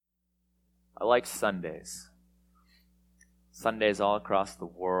I like Sundays. Sundays all across the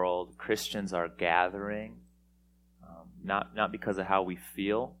world, Christians are gathering, not because of how we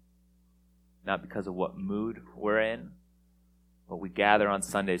feel, not because of what mood we're in, but we gather on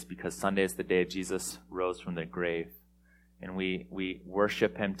Sundays because Sunday is the day Jesus rose from the grave. And we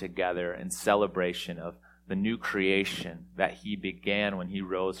worship him together in celebration of the new creation that he began when he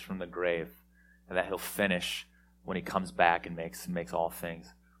rose from the grave, and that he'll finish when he comes back and makes all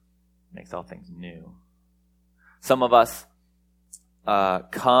things new. Some of us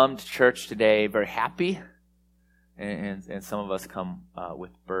come to church today very happy, and some of us come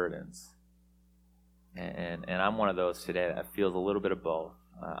with burdens. And I'm one of those today that feels a little bit of both.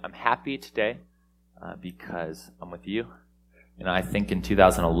 I'm happy today because I'm with you. You know, I think in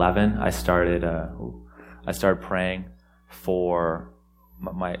 2011 I started praying for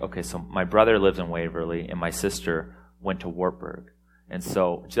my brother lives in Waverly and my sister went to Wartburg. And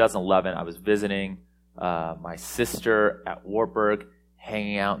so in 2011 I was visiting my sister at Wartburg,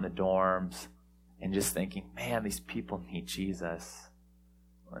 hanging out in the dorms, and just thinking, man, these people need Jesus.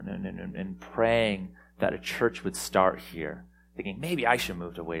 And praying that a church would start here. Thinking, maybe I should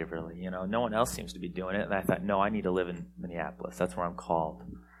move to Waverly. You know, no one else seems to be doing it. And I thought, no, I need to live in Minneapolis. That's where I'm called.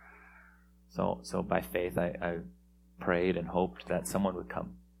 So by faith, I prayed and hoped that someone would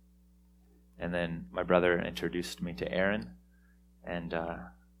come. And then my brother introduced me to Aaron. And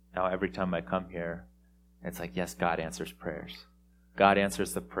now every time I come here, it's like, yes, God answers prayers. God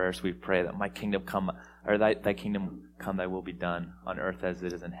answers the prayers we pray that my kingdom come, or thy kingdom come, thy will be done on earth as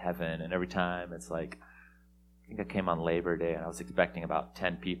it is in heaven. And every time it's like, I think I came on Labor Day and I was expecting about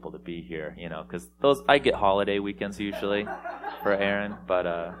 10 people to be here, you know, because I get holiday weekends usually for Aaron,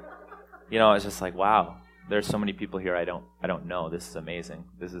 but you know, it's just like, wow, there's so many people here I don't know. This is amazing.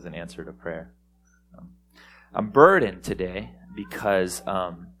 This is an answer to prayer. I'm burdened today because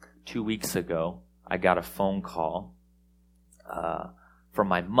 2 weeks ago I got a phone call from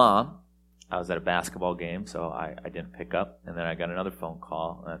my mom. I was at a basketball game, so I didn't pick up, and then I got another phone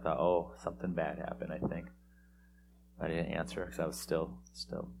call, and I thought, oh, something bad happened, I think. I didn't answer because I was still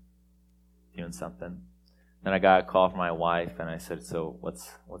doing something. Then I got a call from my wife, and I said, so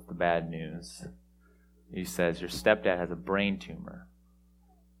what's the bad news? He says, your stepdad has a brain tumor.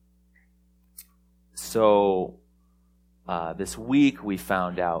 So this week we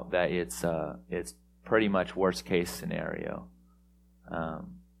found out that it's pretty much worst case scenario.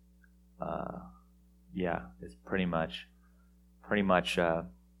 It's pretty much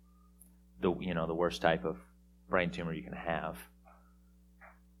the worst type of brain tumor you can have.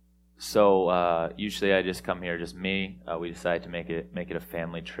 So usually I just come here, just me. We decided to make it a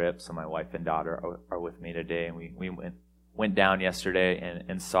family trip. So my wife and daughter are with me today, and we went down yesterday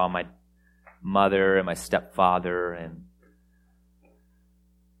and saw my mother and my stepfather, and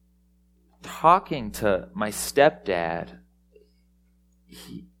talking to my stepdad.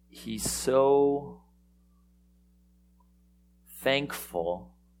 He's so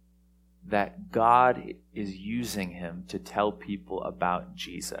thankful that God is using him to tell people about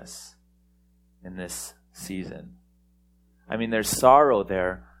Jesus in this season. I mean, there's sorrow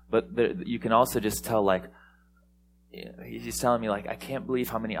there, but you can also just tell, like, he's telling me, like, I can't believe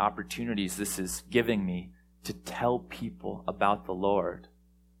how many opportunities this is giving me to tell people about the Lord.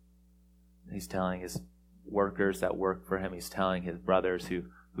 He's telling his workers that work for him. He's telling his brothers who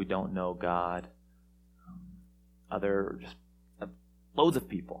don't know God. Loads of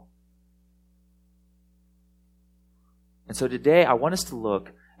people. And so today I want us to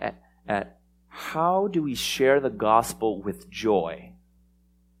look at how do we share the gospel with joy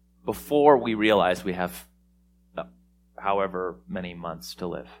before we realize we have however many months to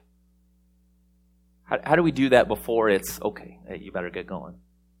live. How do we do that before it's, okay, hey, you better get going?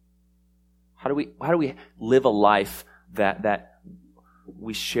 How do we live a life that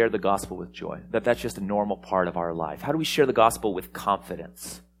we share the gospel with joy? That's just a normal part of our life. How do we share the gospel with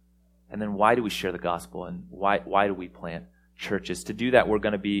confidence? And then why do we share the gospel? And why do we plant churches? To do that, we're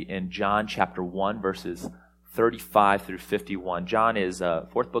going to be in John chapter 1, verses 35 through 51. John is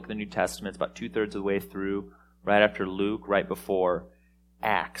fourth book of the New Testament. It's about 2/3 of the way through, right after Luke, right before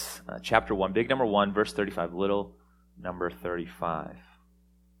Acts. Chapter 1, big number 1, verse 35, little number 35.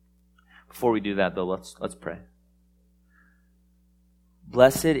 Before we do that, though, let's pray.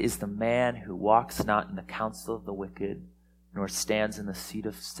 Blessed is the man who walks not in the counsel of the wicked, nor stands in the seat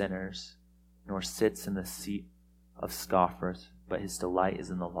of sinners, nor sits in the seat of scoffers, but his delight is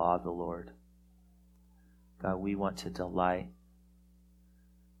in the law of the Lord. God, we want to delight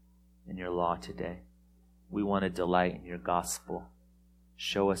in your law today. We want to delight in your gospel.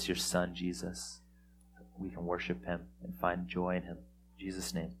 Show us your Son, Jesus. We can worship him and find joy in him. In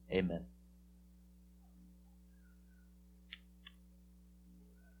Jesus' name, amen.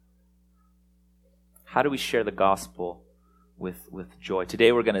 How do we share the gospel with joy?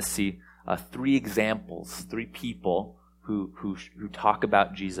 Today we're going to see 3 examples, 3 people who talk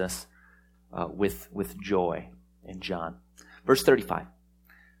about Jesus with joy in John. Verse 35.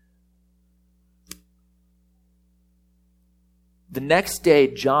 The next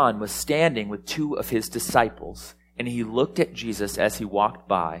day, John was standing with 2 of his disciples, and he looked at Jesus as he walked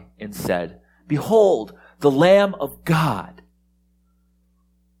by and said, "Behold, the Lamb of God."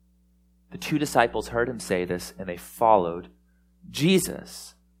 The 2 disciples heard him say this, and they followed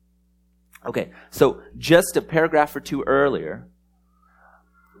Jesus. Okay, so just a paragraph or 2 earlier,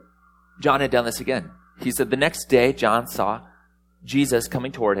 John had done this again. He said the next day, John saw Jesus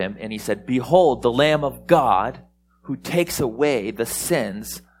coming toward him, and he said, "Behold, the Lamb of God who takes away the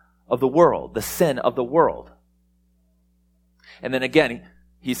sins of the world," the sin of the world. And then again,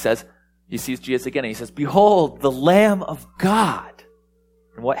 he says, he sees Jesus again, and he says, "Behold, the Lamb of God."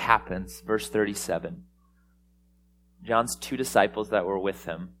 And what happens? Verse 37. John's 2 disciples that were with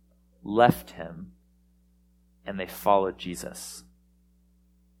him left him, and they followed Jesus.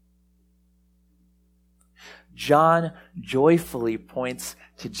 John joyfully points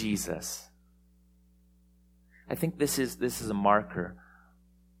to Jesus. I think this is a marker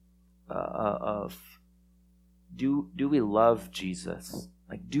of do we love Jesus?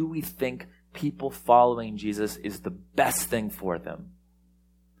 Like, do we think people following Jesus is the best thing for them?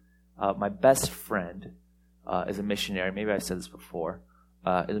 My best friend is a missionary. Maybe I've said this before.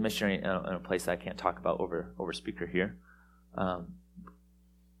 Is a missionary in a place that I can't talk about over speaker here,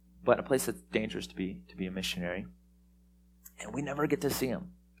 but a place that's dangerous to be a missionary, and we never get to see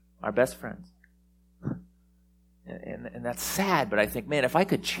him. Our best friends. And that's sad, but I think, man, if I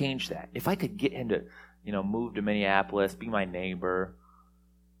could change that, if I could get him to, move to Minneapolis, be my neighbor,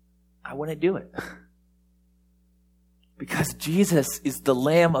 I wouldn't do it. Because Jesus is the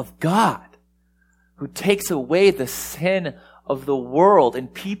Lamb of God who takes away the sin of the world,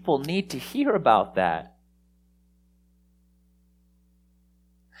 and people need to hear about that.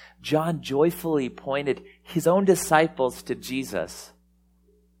 John joyfully pointed his own disciples to Jesus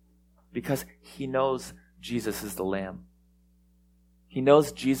because he knows Jesus is the Lamb. He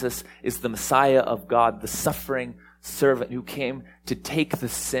knows Jesus is the Messiah of God, the suffering servant who came to take the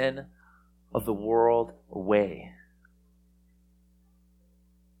sin of the world away.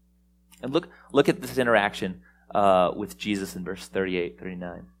 And look at this interaction with Jesus in verse 38,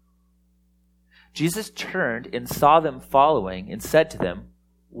 39. Jesus turned and saw them following and said to them,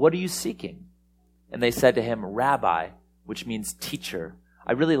 "What are you seeking?" And they said to him, "Rabbi," which means teacher.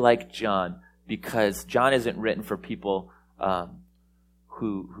 I really like John because John isn't written for people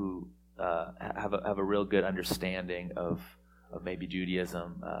who have a real good understanding of maybe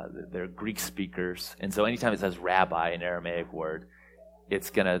Judaism. They're Greek speakers. And so anytime it says rabbi, an Aramaic word,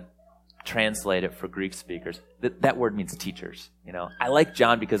 it's going to translate it for Greek speakers. That word means teachers. I like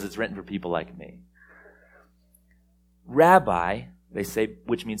John because it's written for people like me. Rabbi, they say,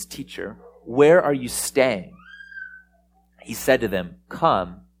 which means teacher, where are you staying? He said to them,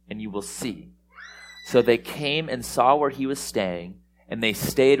 "Come and you will see." So they came and saw where he was staying, and they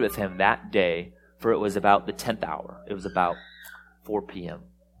stayed with him that day, for it was about the 10th hour. It was about 4 p.m.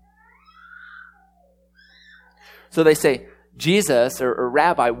 So they say, "Jesus," or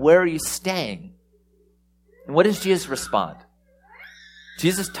 "Rabbi, where are you staying?" And what does Jesus respond?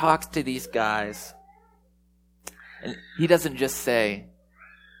 Jesus talks to these guys, and he doesn't just say,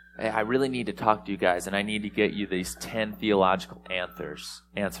 "Hey, I really need to talk to you guys, and I need to get you these 10 theological answers."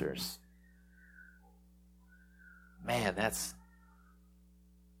 Man, that's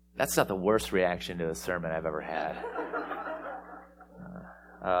not the worst reaction to a sermon I've ever had.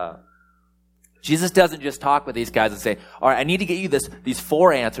 Jesus doesn't just talk with these guys and say, "All right, I need to get you these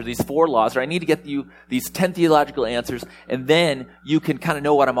 4 answers, these 4 laws, or I need to get you these 10 theological answers, and then you can kind of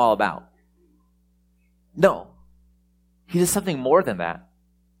know what I'm all about." No. He does something more than that.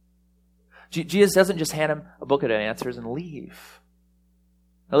 Jesus doesn't just hand him a book of answers and leave.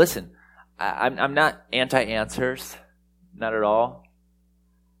 Now listen, I'm not anti-answers, not at all.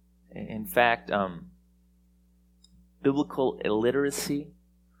 In fact, biblical illiteracy,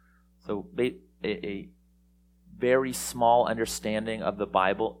 so a very small understanding of the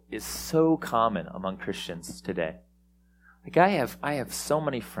Bible, is so common among Christians today. Like I have so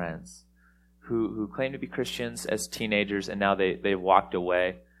many friends who claim to be Christians as teenagers, and now they've walked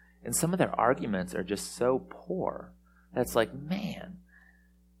away. And some of their arguments are just so poor. That's like, man,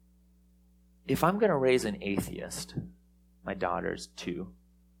 if I'm going to raise an atheist, my daughter's 2,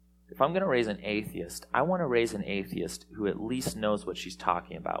 if I'm going to raise an atheist, I want to raise an atheist who at least knows what she's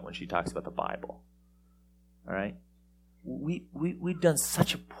talking about when she talks about the Bible. All right? We've done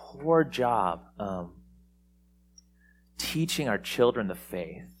such a poor job teaching our children the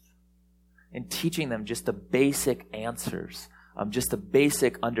faith and teaching them just the basic answers, just the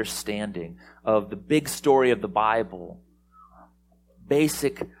basic understanding of the big story of the Bible,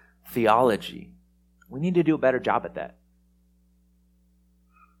 basic theology. We need to do a better job at that.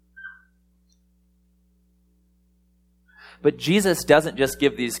 But Jesus doesn't just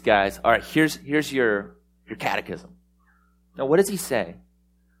give these guys, all right, here's your catechism. No, what does he say?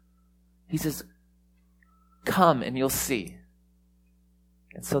 He says, come and you'll see.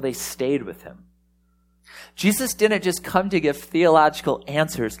 And so they stayed with him. Jesus didn't just come to give theological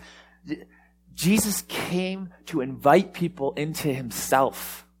answers. Jesus came to invite people into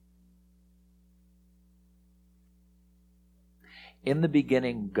himself. In the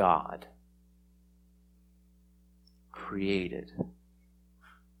beginning, God created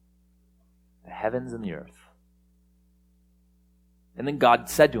the heavens and the earth. And then God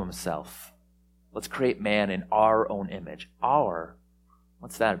said to himself, let's create man in our own image. Our,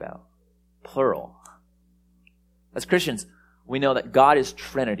 what's that about? Plural. As Christians, we know that God is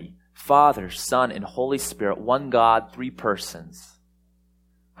Trinity, Father, Son, and Holy Spirit, one God, three persons.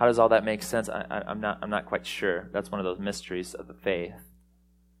 How does all that make sense? I'm not quite sure. That's one of those mysteries of the faith.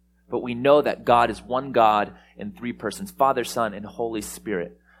 But we know that God is one God in three persons, Father, Son, and Holy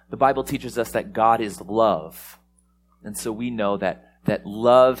Spirit. The Bible teaches us that God is love. And so we know that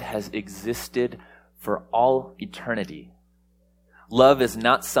love has existed for all eternity. Love is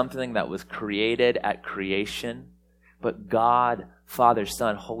not something that was created at creation, but God, Father,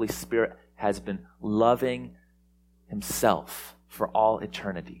 Son, Holy Spirit has been loving himself for all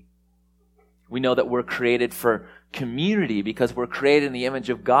eternity. We know that we're created for community because we're created in the image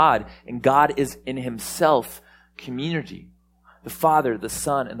of God, and God is in himself community. The Father, the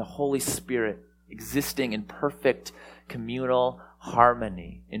Son, and the Holy Spirit existing in perfect communal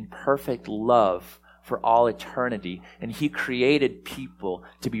harmony, in perfect love for all eternity. And he created people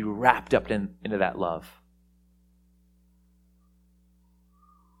to be wrapped up into that love.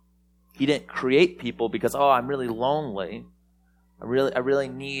 He didn't create people because, I'm really lonely. I really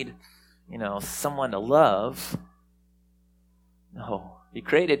need, someone to love. No. He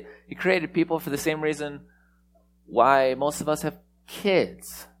created people for the same reason why most of us have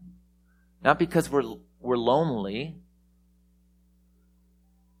kids. Not because we're lonely.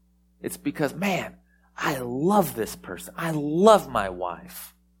 It's because, man, I love this person. I love my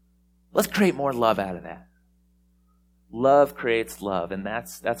wife. Let's create more love out of that. Love creates love, and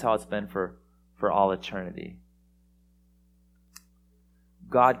that's how it's been for all eternity.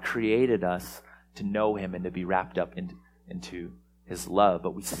 God created us to know him and to be wrapped up into his love,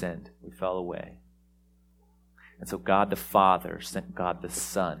 but we sinned. We fell away. And so God the Father sent God the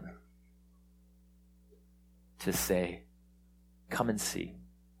Son to say, come and see.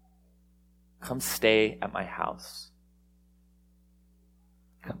 Come stay at my house.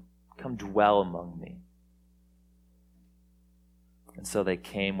 Come dwell among me. And so they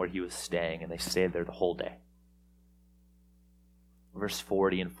came where he was staying, and they stayed there the whole day. Verse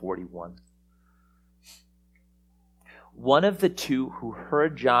 40 and 41. One of the two who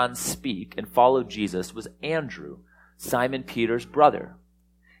heard John speak and followed Jesus was Andrew, Simon Peter's brother.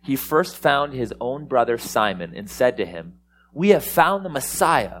 He first found his own brother Simon and said to him, we have found the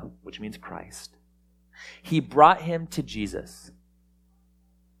Messiah, which means Christ. He brought him to Jesus.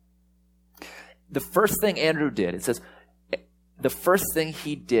 The first thing Andrew did, it says, the first thing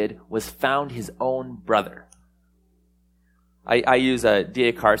he did was found his own brother. I use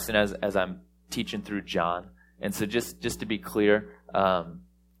D.A. Carson as I'm teaching through John. And so just to be clear,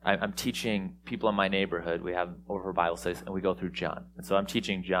 I'm teaching people in my neighborhood. We have over Bible studies, and we go through John. And so I'm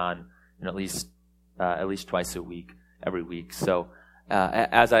teaching John at least twice a week, every week. So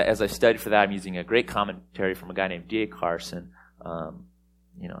as I studied for that, I'm using a great commentary from a guy named D.A. Carson.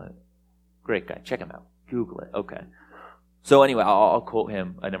 Great guy. Check him out. Google it. Okay. So anyway, I'll quote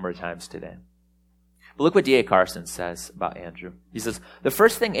him a number of times today. But look what D.A. Carson says about Andrew. He says, the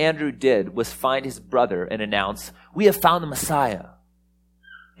first thing Andrew did was find his brother and announce, we have found the Messiah.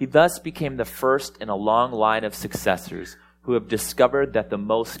 He thus became the first in a long line of successors who have discovered that the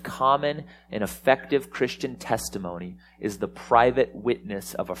most common and effective Christian testimony is the private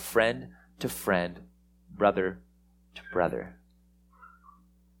witness of a friend to friend, brother to brother.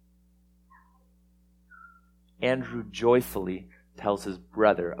 Andrew joyfully tells his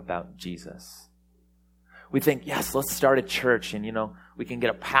brother about Jesus. We think, yes, let's start a church and, we can get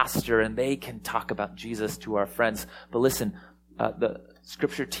a pastor and they can talk about Jesus to our friends. But listen, the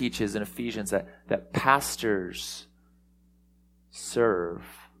scripture teaches in Ephesians that pastors serve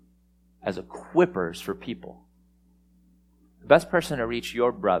as equippers for people. The best person to reach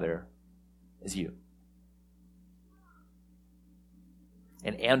your brother is you.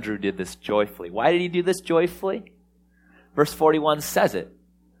 And Andrew did this joyfully. Why did he do this joyfully? Verse 41 says it.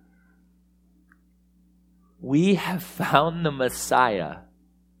 We have found the Messiah.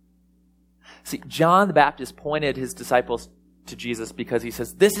 See, John the Baptist pointed his disciples to Jesus because he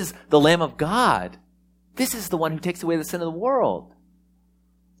says, this is the Lamb of God. This is the one who takes away the sin of the world.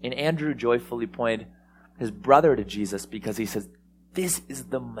 And Andrew joyfully pointed his brother to Jesus because he says, this is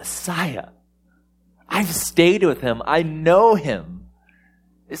the Messiah. I've stayed with him. I know him.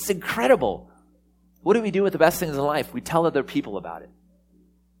 It's incredible. What do we do with the best things in life? We tell other people about it.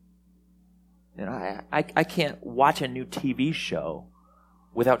 You know, I can't watch a new TV show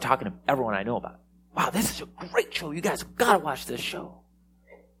without talking to everyone I know about it. Wow, this is a great show. You guys have got to watch this show.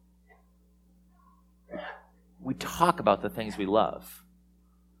 We talk about the things we love.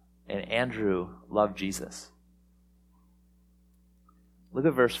 And Andrew loved Jesus. Look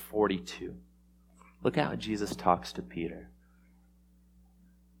at verse 42. Look how Jesus talks to Peter.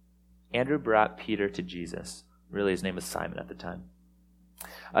 Andrew brought Peter to Jesus. Really, his name was Simon at the time.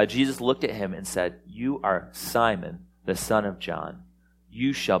 Jesus looked at him and said, you are Simon, the son of John.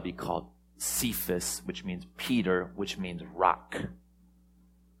 You shall be called Cephas, which means Peter, which means rock.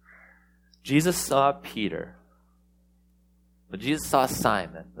 Jesus saw Peter, but Jesus saw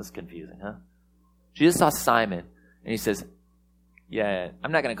Simon. That's confusing, huh? Jesus saw Simon, and he says, yeah,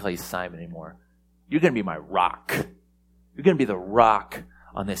 I'm not going to call you Simon anymore. You're going to be my rock. You're going to be the rock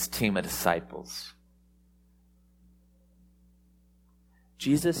on this team of disciples.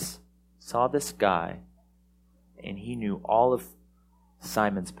 Jesus saw this guy, and he knew all of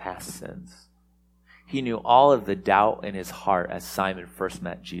Simon's past sins. He knew all of the doubt in his heart as Simon first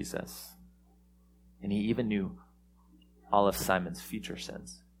met Jesus. And he even knew all of Simon's future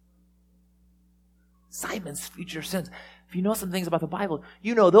sins. Simon's future sins. If you know some things about the Bible,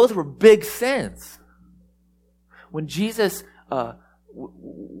 you know those were big sins. When Jesus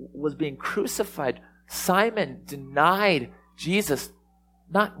was being crucified, Simon denied Jesus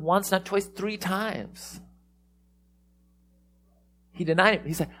not once, not twice, 3 times. He denied him.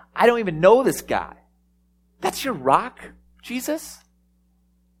 He said, I don't even know this guy. That's your rock, Jesus?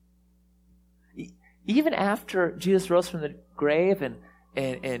 Even after Jesus rose from the grave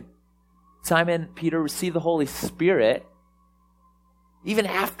and Simon Peter received the Holy Spirit, even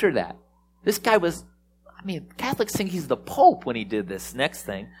after that, this guy was, Catholics think he's the Pope when he did this next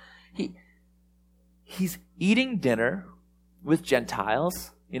thing. He's eating dinner with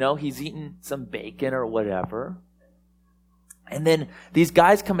Gentiles. You know, he's eating some bacon or whatever. And then these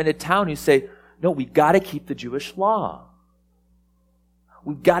guys come into town who say, no, we got to keep the Jewish law.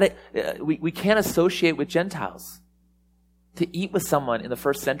 We've got to, we can't associate with Gentiles. To eat with someone in the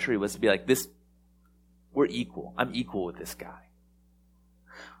first century was to be like, this, we're equal. I'm equal with this guy.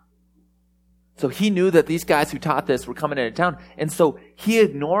 So he knew that these guys who taught this were coming into town. And so he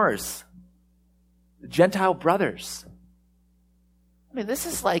ignores the Gentile brothers. This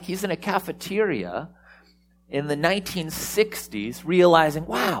is like he's in a cafeteria in the 1960s realizing,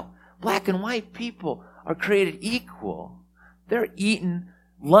 wow, black and white people are created equal. They're eating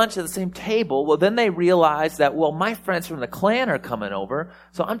lunch at the same table. Well, then they realize that, well, my friends from the Klan are coming over,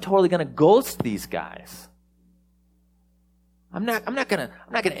 so I'm totally going to ghost these guys. I'm not going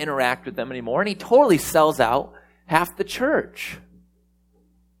to interact with them anymore. And he totally sells out half the church.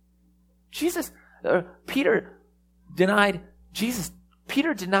 Peter denied Jesus.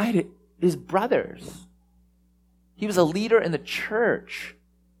 Peter denied his brothers. He was a leader in the church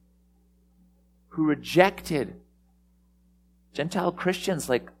who rejected Gentile Christians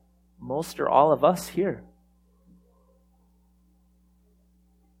like most or all of us here.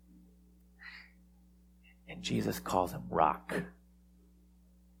 And Jesus calls him rock.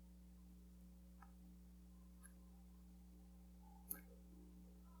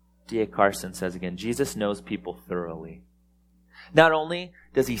 D.A. Carson says again, Jesus knows people thoroughly. Not only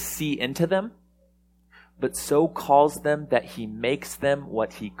does he see into them, but so calls them that he makes them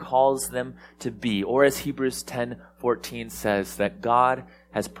what he calls them to be. Or as Hebrews 10:14 says, that God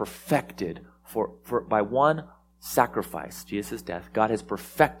has perfected by one sacrifice, Jesus' death, God has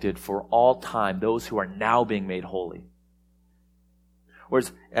perfected for all time those who are now being made holy. Or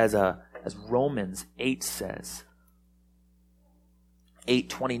as Romans 8 says,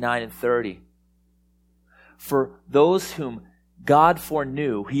 8:29 and 30, for those whom God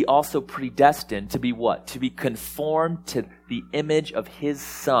foreknew, he also predestined to be what? To be conformed to the image of his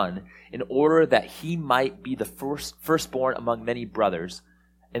Son, in order that he might be the firstborn among many brothers.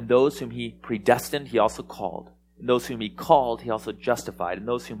 And those whom he predestined, he also called. And those whom he called, he also justified. And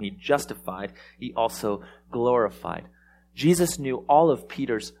those whom he justified, he also glorified. Jesus knew all of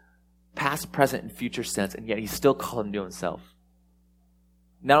Peter's past, present, and future sins, and yet he still called him to himself.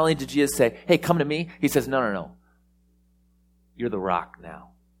 Not only did Jesus say, hey, come to me, he says, no. You're the rock now.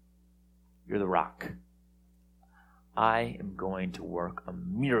 You're the rock. I am going to work a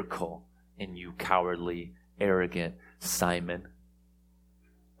miracle in you, cowardly, arrogant Simon.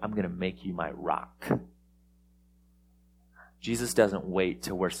 I'm going to make you my rock. Jesus doesn't wait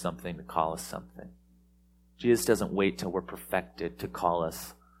till we're something to call us something. Jesus doesn't wait till we're perfected to call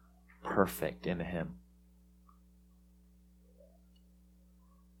us perfect in him.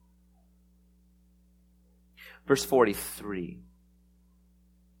 Verse 43.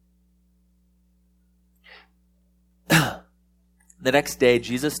 The next day,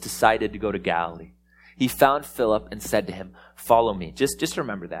 Jesus decided to go to Galilee. He found Philip and said to him, follow me. Just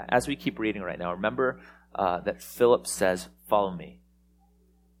remember that. As we keep reading right now, remember that Philip says, follow me.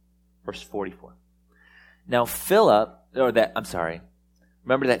 Verse 44. Now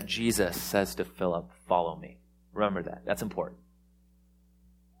remember that Jesus says to Philip, follow me. Remember that. That's important.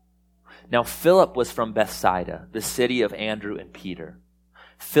 Now Philip was from Bethsaida, the city of Andrew and Peter.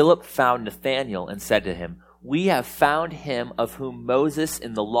 Philip found Nathanael and said to him, we have found him of whom Moses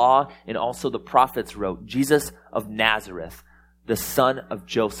in the law and also the prophets wrote, Jesus of Nazareth, the son of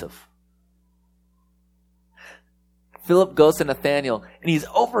Joseph. Philip goes to Nathanael and he's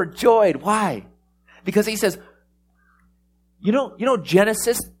overjoyed. Why? Because he says, you know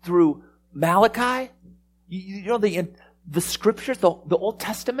Genesis through Malachi? You know the scriptures, the Old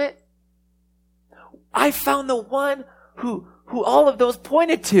Testament? I found the one who all of those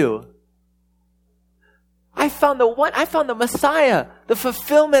pointed to. I found the Messiah, the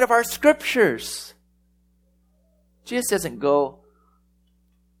fulfillment of our scriptures. Jesus doesn't go,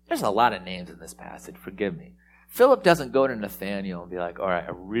 there's a lot of names in this passage, forgive me. Philip doesn't go to Nathanael and be like, all right,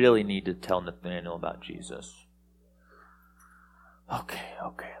 I really need to tell Nathanael about Jesus. Okay,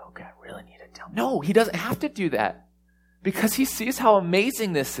 I really need to tell him. No, he doesn't have to do that because he sees how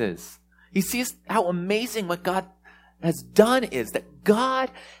amazing this is. He sees how amazing what God has done is, that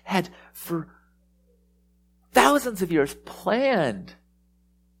God had for thousands of years planned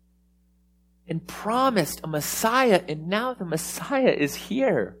and promised a Messiah, and now the Messiah is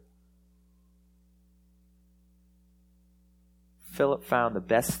here. Philip found the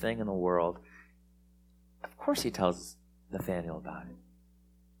best thing in the world. Of course he tells Nathanael about it.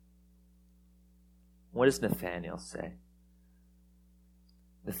 What does Nathanael say?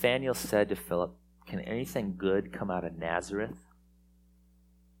 Nathanael said to Philip, can anything good come out of Nazareth?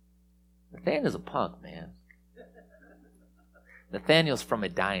 Nathanael's a punk, man. Nathanael's from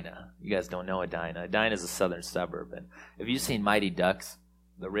Edina. You guys don't know Edina. Edina is a southern suburb. And if you've seen Mighty Ducks,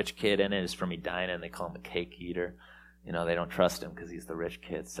 the rich kid in it is from Edina, and they call him a cake eater. You know, they don't trust him because he's the rich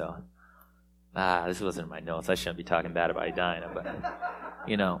kid. So, this wasn't in my notes. I shouldn't be talking bad about Edina. But,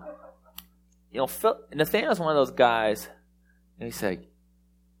 Nathanael's one of those guys, and he's like,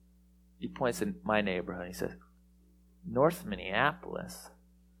 he points in my neighborhood, and he says, North Minneapolis?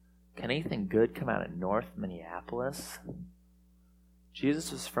 Can anything good come out of North Minneapolis?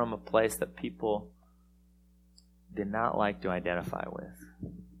 Jesus was from a place that people did not like to identify with.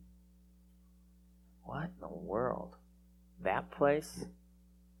 What in the world? That place?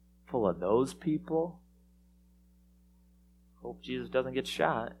 Full of those people? Hope Jesus doesn't get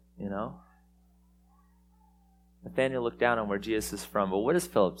shot, Nathanael looked down on where Jesus is from, but what does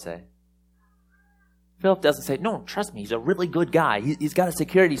Philip say? Philip doesn't say, no, trust me, he's a really good guy. He's got a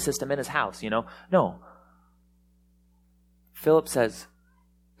security system in his house, No. Philip says,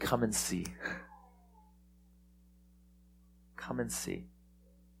 come and see. Come and see.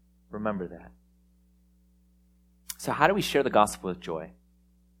 Remember that. So how do we share the gospel with joy?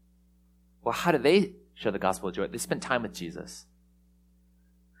 Well, how do they share the gospel with joy? They spend time with Jesus.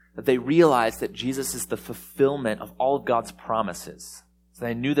 That they realize that Jesus is the fulfillment of all of God's promises. So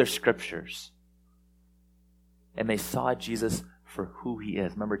they knew their scriptures. And they saw Jesus for who he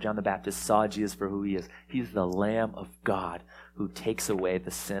is. Remember, John the Baptist saw Jesus for who he is. He's the Lamb of God who takes away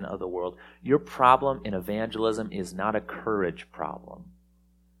the sin of the world. Your problem in evangelism is not a courage problem.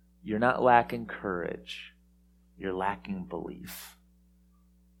 You're not lacking courage. You're lacking belief.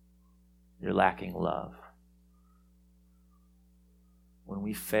 You're lacking love. When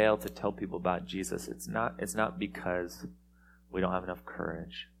we fail to tell people about Jesus, it's not because we don't have enough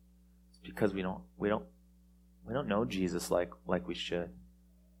courage. It's because we don't know Jesus like we should.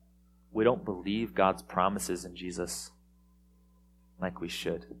 We don't believe God's promises in Jesus like we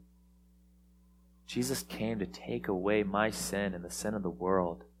should. Jesus came to take away my sin and the sin of the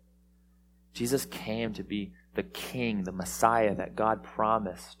world. Jesus came to be the King, the Messiah that God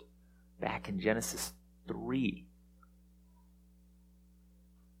promised back in Genesis 3.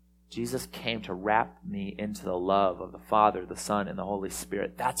 Jesus came to wrap me into the love of the Father, the Son, and the Holy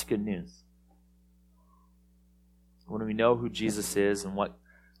Spirit. That's good news. When we know who Jesus is and what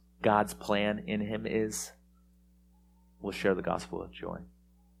God's plan in him is, we'll share the gospel with joy.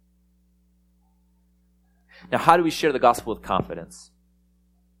 Now, how do we share the gospel with confidence?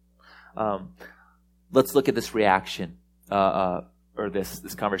 Let's look at this reaction, or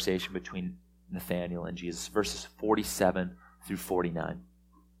this conversation between Nathanael and Jesus, verses 47 through 49.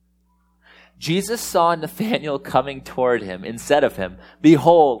 Jesus saw Nathanael coming toward him and said of him,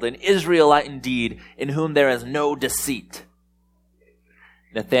 "Behold, an Israelite indeed, in whom there is no deceit."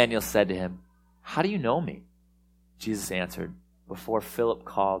 Nathanael said to him, "How do you know me?" Jesus answered, "Before Philip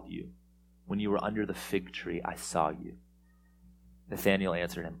called you, when you were under the fig tree, I saw you." Nathanael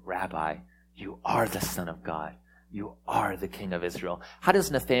answered him, "Rabbi, you are the Son of God. You are the King of Israel." How does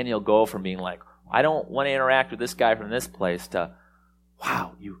Nathanael go from being like, "I don't want to interact with this guy from this place," to,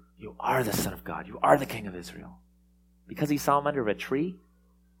 "Wow, you are the Son of God. You are the King of Israel"? Because he saw him under a tree?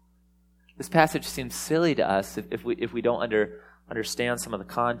 This passage seems silly to us if we don't understand some of the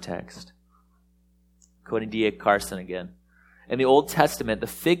context. Quoting D.A. Carson again. In the Old Testament, the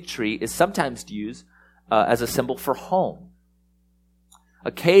fig tree is sometimes used as a symbol for home.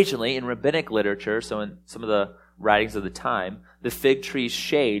 Occasionally, in rabbinic literature, so in some of the writings of the time, the fig tree's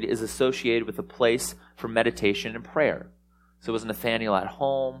shade is associated with a place for meditation and prayer. So was Nathanael at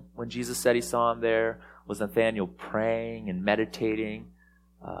home when Jesus said he saw him there? Was Nathanael praying and meditating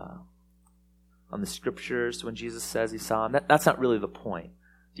on the scriptures when Jesus says he saw him? That's not really the point.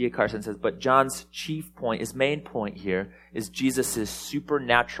 D.A. Carson says, but John's chief point, his main point here, is Jesus'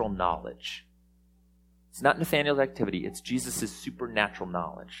 supernatural knowledge. It's not Nathanael's activity, it's Jesus' supernatural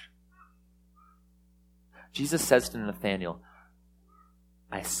knowledge. Jesus says to Nathanael,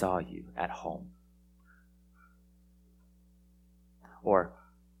 "I saw you at home." Or,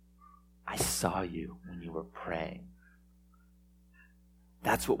 "I saw you when you were praying."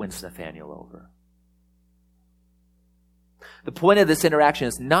 That's what wins Nathanael over. The point of this interaction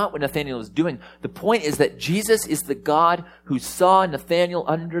is not what Nathanael is doing. The point is that Jesus is the God who saw Nathanael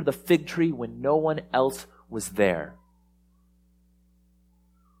under the fig tree when no one else was there.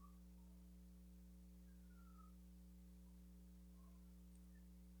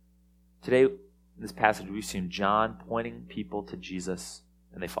 Today, in this passage, we've seen John pointing people to Jesus,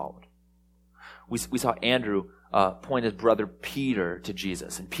 and they followed. We saw Andrew point his brother Peter to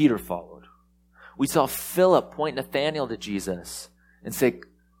Jesus, and Peter followed. We saw Philip point Nathanael to Jesus and say,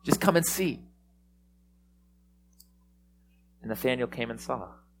 "Just come and see." And Nathanael came and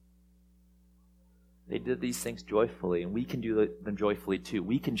saw. They did these things joyfully, and we can do them joyfully too.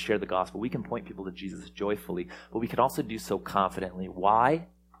 We can share the gospel. We can point people to Jesus joyfully, but we can also do so confidently. Why?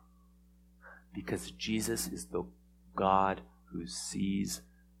 Because Jesus is the God who sees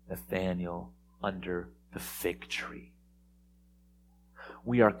Nathanael under the fig tree.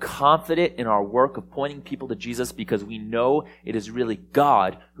 We are confident in our work of pointing people to Jesus because we know it is really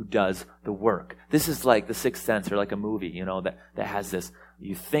God who does the work. This is like The Sixth Sense, or like a movie, that has this.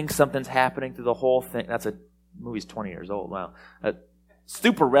 You think something's happening through the whole thing. Movie's 20 years old. Wow.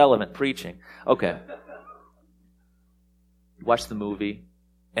 Super relevant preaching. Okay. You watch the movie,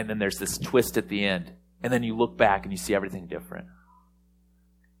 and then there's this twist at the end. And then you look back and you see everything different.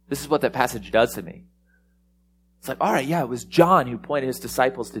 This is what that passage does to me. It's like, all right, yeah, it was John who pointed his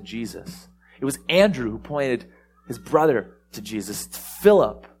disciples to Jesus. It was Andrew who pointed his brother to Jesus. It's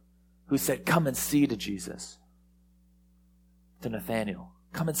Philip who said, "Come and see," to Jesus. To Nathanael,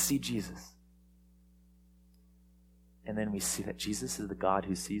 "Come and see Jesus." And then we see that Jesus is the God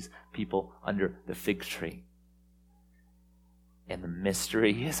who sees people under the fig tree. And the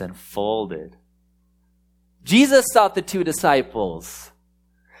mystery is unfolded. Jesus sought the two disciples.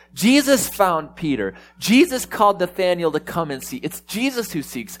 Jesus found Peter. Jesus called Nathanael to come and see. It's Jesus who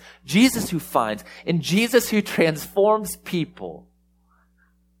seeks, Jesus who finds, and Jesus who transforms people.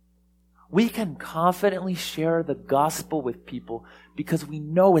 We can confidently share the gospel with people because we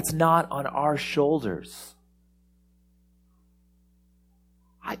know it's not on our shoulders.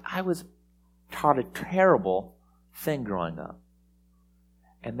 I was taught a terrible thing growing up.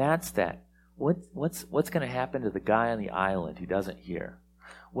 And that's that. What's going to happen to the guy on the island who doesn't hear?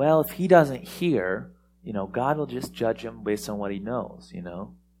 Well, if he doesn't hear, God will just judge him based on what he knows,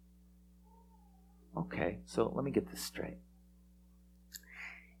 Okay, so let me get this straight.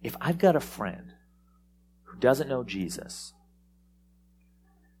 If I've got a friend who doesn't know Jesus,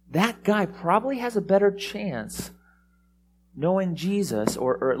 that guy probably has a better chance knowing Jesus,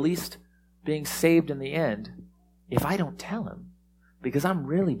 or at least being saved in the end, if I don't tell him. Because I'm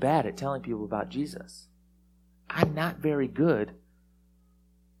really bad at telling people about Jesus. I'm not very good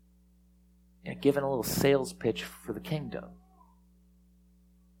and giving a little sales pitch for the kingdom.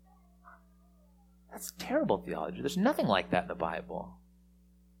 That's terrible theology. There's nothing like that in the Bible.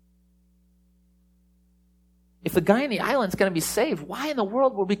 If the guy in the island's going to be saved, why in the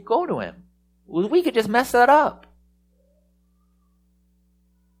world would we go to him? Well, we could just mess that up.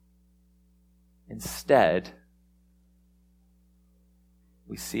 Instead,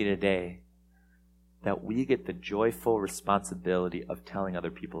 we see today that we get the joyful responsibility of telling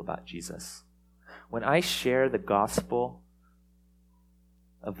other people about Jesus. When I share the gospel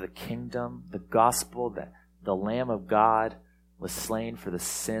of the kingdom, the gospel that the Lamb of God was slain for the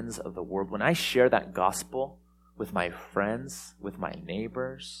sins of the world, when I share that gospel with my friends, with my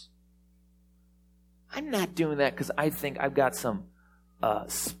neighbors, I'm not doing that because I think I've got some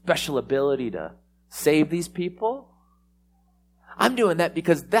special ability to save these people. I'm doing that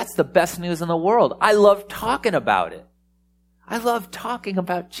because that's the best news in the world. I love talking about it. I love talking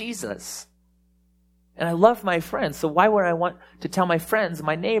about Jesus. And I love my friends, so why would I want to tell my friends,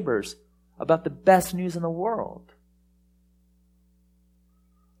 my neighbors, about the best news in the world?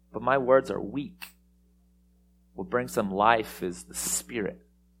 But my words are weak. What brings them life is the Spirit.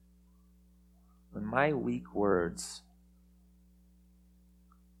 When my weak words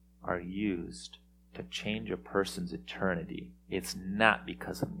are used to change a person's eternity, it's not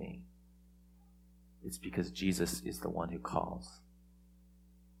because of me. It's because Jesus is the one who calls.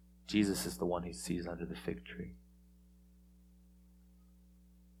 Jesus is the one who sees under the fig tree.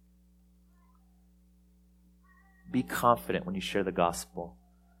 Be confident when you share the gospel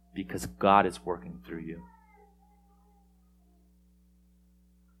because God is working through you.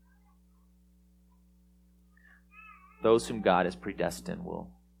 Those whom God has predestined will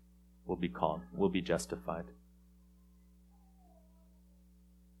be called, will be justified.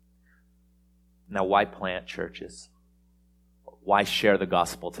 Now, why plant churches? Why share the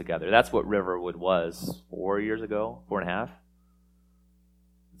gospel together? That's what Riverwood was 4 years ago, 4.5.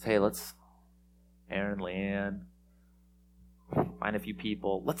 Hey, Aaron, Leanne, find a few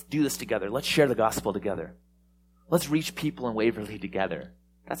people. Let's do this together. Let's share the gospel together. Let's reach people in Waverly together.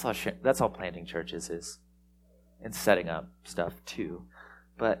 That's all planting churches is. And setting up stuff too.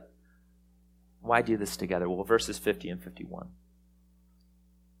 But why do this together? Well, verses 50 and 51.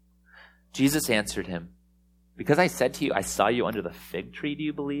 Jesus answered him, "Because I said to you, I saw you under the fig tree, do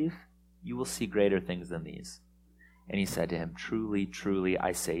you believe? You will see greater things than these." And he said to him, "Truly, truly,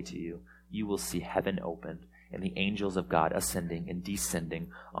 I say to you, you will see heaven opened and the angels of God ascending and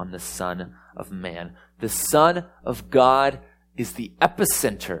descending on the Son of Man." The Son of God is the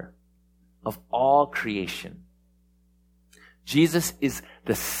epicenter of all creation. Jesus is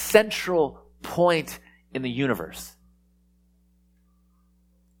the central point in the universe.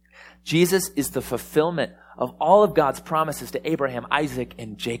 Jesus is the fulfillment of all of God's promises to Abraham, Isaac,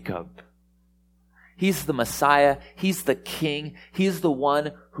 and Jacob. He's the Messiah. He's the King. He's the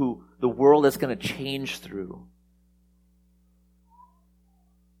one who the world is going to change through.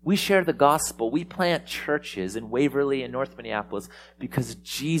 We share the gospel. We plant churches in Waverly and North Minneapolis because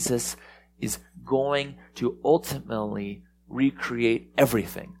Jesus is going to ultimately recreate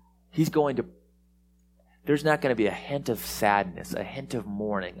everything. There's not going to be a hint of sadness, a hint of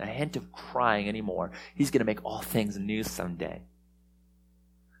mourning, a hint of crying anymore. He's going to make all things new someday.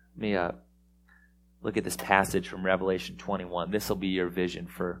 Let me look at this passage from Revelation 21. This will be your vision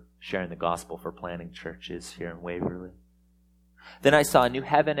for sharing the gospel, for planting churches here in Waverly. "Then I saw a new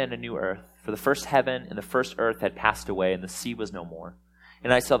heaven and a new earth, for the first heaven and the first earth had passed away, and the sea was no more.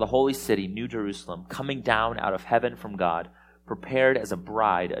 And I saw the holy city, New Jerusalem, coming down out of heaven from God, prepared as a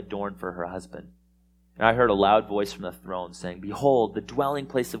bride adorned for her husband. And I heard a loud voice from the throne saying, 'Behold, the dwelling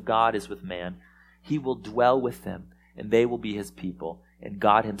place of God is with man. He will dwell with them, and they will be his people, and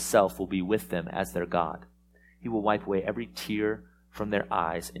God himself will be with them as their God. He will wipe away every tear from their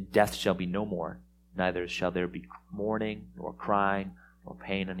eyes, and death shall be no more. Neither shall there be mourning, nor crying, nor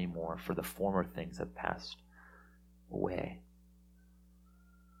pain anymore, for the former things have passed away.'"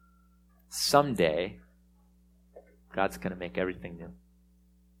 Someday, God's going to make everything new.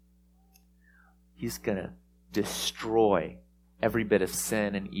 He's going to destroy every bit of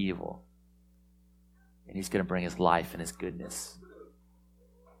sin and evil. And he's going to bring his life and his goodness.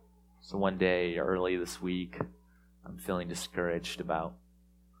 So one day, early this week, I'm feeling discouraged about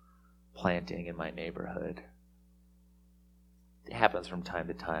planting in my neighborhood. It happens from time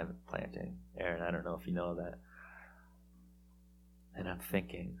to time, planting. Aaron, I don't know if you know that. And I'm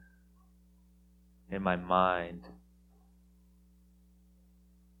thinking, in my mind,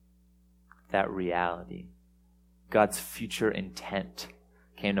 that reality, God's future intent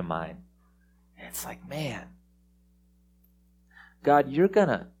came to mind. And it's like, man, God, you're going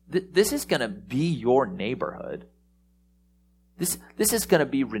to This is going to be your neighborhood. This is going to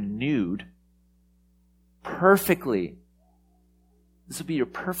be renewed perfectly. This will be your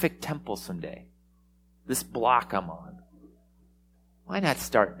perfect temple someday. This block I'm on. Why not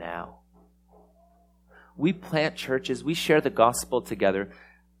start now? We plant churches, we share the gospel together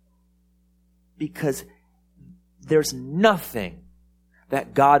because there's nothing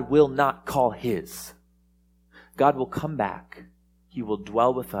that God will not call his. God will come back. He will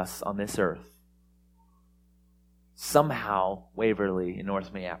dwell with us on this earth. Somehow, Waverly and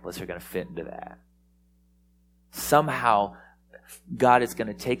North Minneapolis are going to fit into that. Somehow, God is going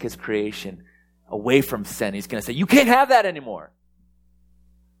to take his creation away from sin. He's going to say, you can't have that anymore.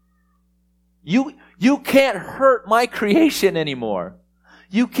 You can't hurt my creation anymore.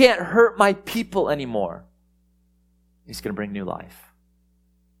 You can't hurt my people anymore. He's going to bring new life.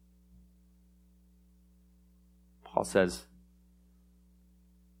 Paul says,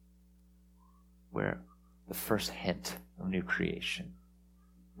 we're the first hint of new creation.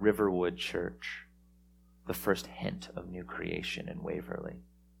 Riverwood Church, the first hint of new creation in Waverly.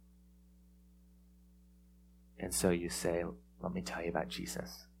 And so you say, let me tell you about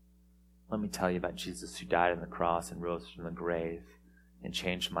Jesus. Let me tell you about Jesus who died on the cross and rose from the grave and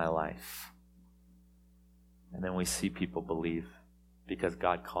changed my life. And then we see people believe because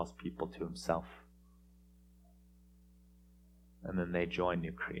God calls people to himself. And then they join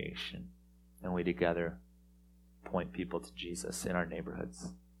new creation. And we together point people to Jesus in our neighborhoods.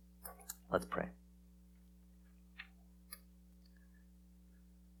 Let's pray.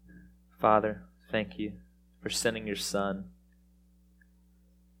 Father, thank you for sending your Son,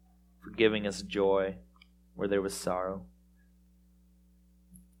 for giving us joy where there was sorrow.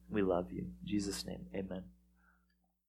 We love you. In Jesus' name, amen.